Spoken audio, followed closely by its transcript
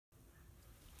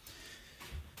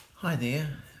Hi there.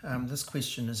 This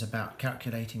question is about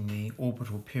calculating the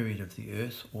orbital period of the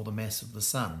Earth or the mass of the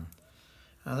Sun.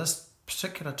 This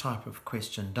particular type of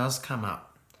question does come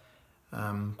up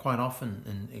quite often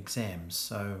in exams,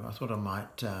 so I thought I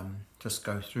might just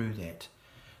go through that.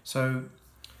 So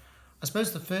I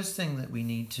suppose the first thing that we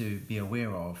need to be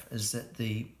aware of is that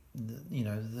the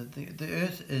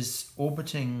Earth is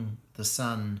orbiting the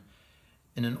Sun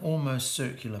in an almost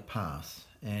circular path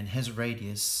and has a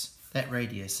radius. That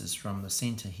radius is from the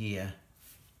centre here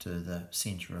to the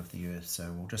centre of the Earth,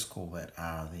 so we'll just call that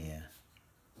R there.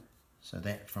 So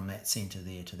that from that centre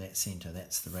there to that centre,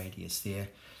 that's the radius there.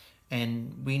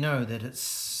 And we know that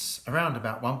it's around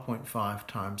about 1.5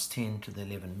 times 10 to the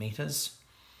 11 metres.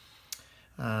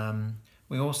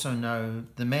 We also know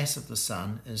the mass of the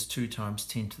Sun is 2 times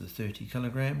 10 to the 30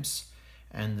 kilograms,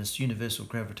 and this universal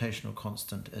gravitational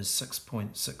constant is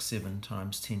 6.67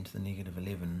 times 10 to the negative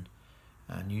 11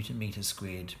 Newton metre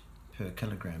squared per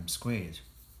kilogram squared.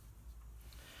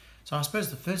 So I suppose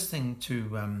the first thing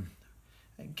to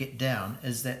get down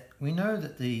is that we know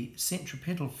that the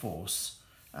centripetal force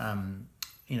on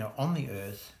the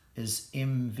Earth is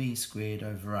mv squared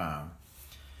over r.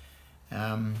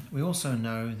 We also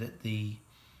know that the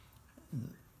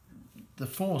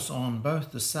force on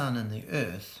both the Sun and the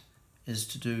Earth is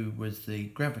to do with the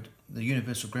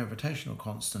universal gravitational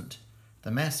constant,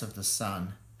 the mass of the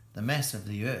Sun, the mass of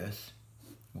the Earth,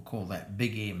 we'll call that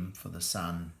big M for the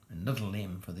Sun and little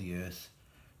m for the Earth,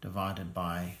 divided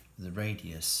by the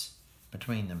radius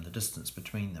between them, the distance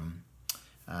between them,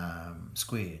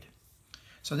 squared.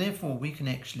 So therefore we can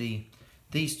actually,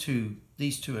 these two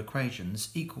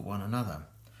equations equal one another.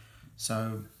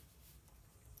 So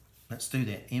let's do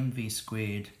that. mv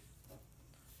squared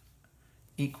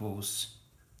equals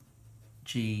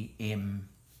gm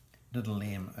little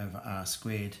m over r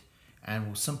squared. And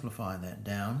we'll simplify that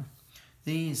down.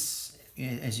 These,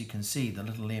 as you can see, the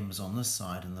little m's on this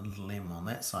side and the little m on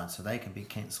that side, so they can be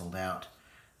cancelled out.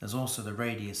 There's also the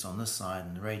radius on this side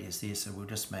and the radius there, so we'll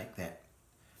just make that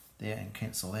there and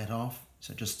cancel that off.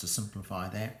 So just to simplify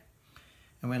that.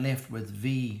 And we're left with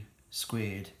v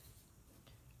squared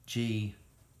g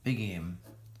big M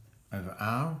over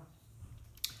r.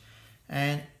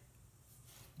 And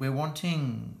we're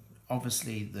wanting,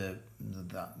 obviously, the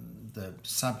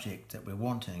subject that we're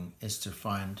wanting is to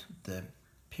find the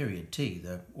period t,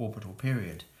 the orbital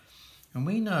period. And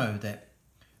we know that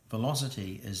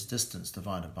velocity is distance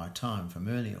divided by time from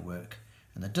earlier work,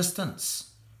 and the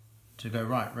distance to go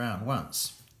right round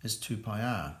once is 2 pi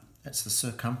r. That's the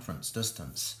circumference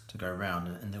distance to go round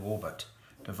in the orbit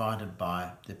divided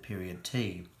by the period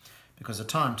t, because the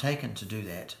time taken to do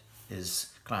that is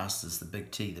classed as the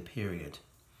big T, the period.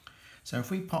 So if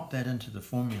we pop that into the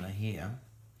formula here,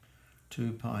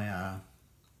 2 pi r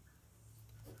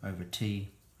over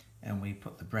t, and we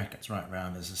put the brackets right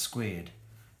round as a squared,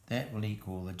 that will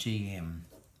equal the gm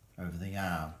over the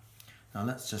r. Now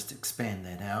let's just expand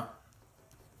that out.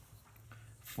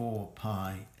 4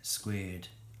 pi squared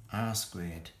r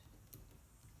squared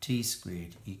t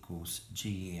squared equals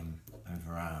gm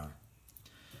over r.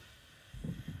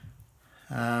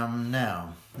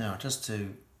 Now just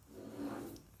to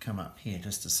come up here,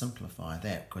 just to simplify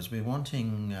that, because we're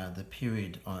wanting the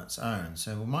period on its own,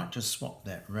 so we might just swap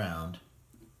that round.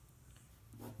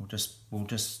 We'll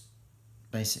just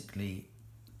basically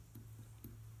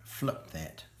flip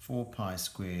that. 4 pi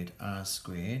squared r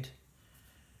squared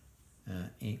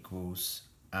equals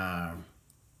r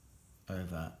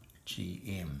over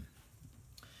gm.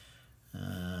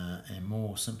 And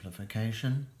more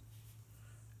simplification,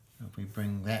 if we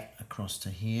bring that across to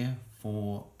here,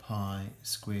 4 pi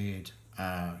squared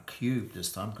r cubed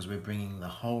this time, because we're bringing the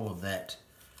whole of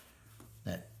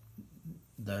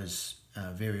those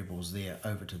variables there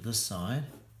over to this side,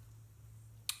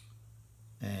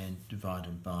 and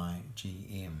divided by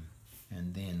gm,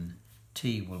 and then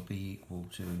t will be equal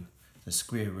to the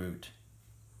square root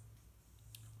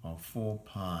of 4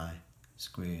 pi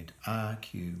squared r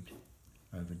cubed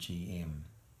over gm.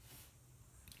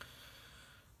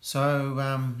 So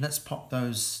let's pop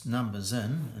those numbers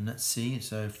in and let's see.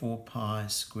 So 4 pi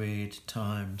squared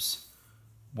times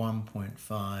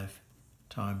 1.5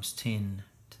 times 10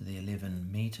 to the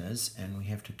 11 meters, and we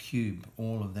have to cube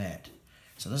all of that.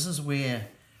 So this is where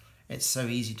it's so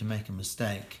easy to make a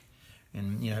mistake,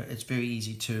 and it's very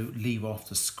easy to leave off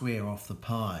the square off the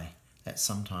pi.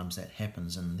 Sometimes that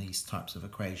happens in these types of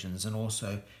equations, and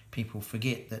also people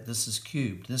forget that this is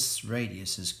cubed. This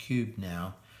radius is cubed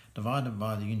now, divided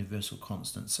by the universal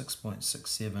constant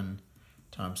 6.67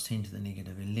 times 10 to the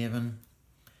negative 11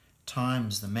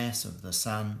 times the mass of the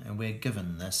Sun, and we're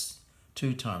given this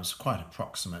 2 times, quite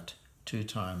approximate, 2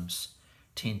 times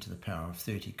 10 to the power of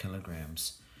 30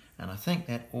 kilograms. And I think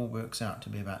that all works out to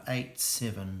be about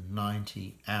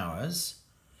 8790 hours.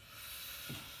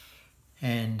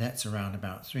 And that's around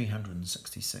about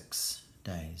 366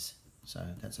 days.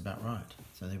 So that's about right.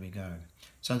 So there we go.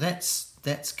 So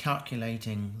that's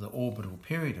calculating the orbital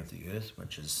period of the Earth,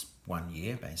 which is 1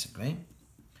 year basically.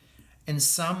 In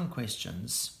some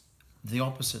questions, the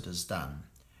opposite is done.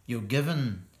 You're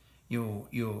given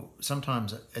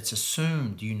sometimes it's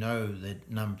assumed you know the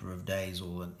number of days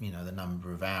or the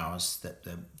number of hours that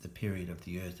the period of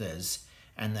the Earth is,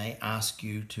 and they ask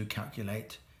you to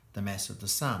calculate the mass of the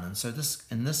Sun. And so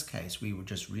in this case we would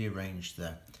just rearrange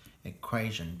the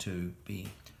equation to be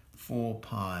 4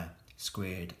 pi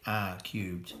squared r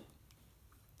cubed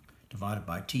divided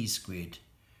by t squared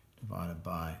divided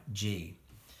by g.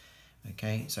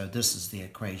 Okay, so this is the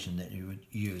equation that you would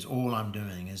use. All I'm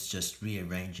doing is just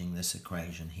rearranging this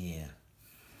equation here.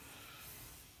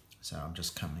 So I'm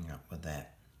just coming up with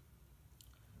that.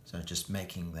 So just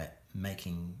making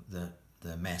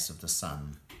the mass of the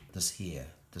Sun, this here,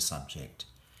 the subject.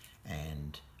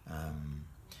 And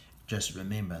just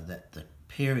remember that the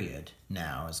period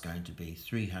now is going to be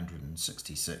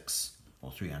 366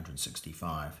 or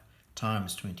 365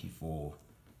 times 24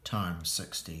 times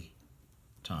 60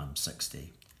 times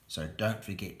 60. So don't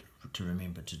forget to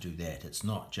remember to do that. It's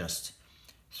not just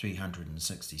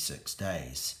 366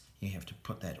 days. You have to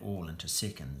put that all into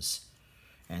seconds,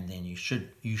 and then it should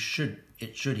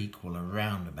equal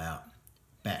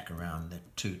back around the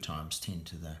 2 times 10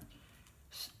 to the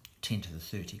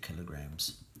 30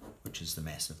 kilograms, which is the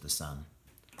mass of the Sun.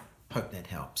 Hope that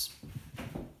helps.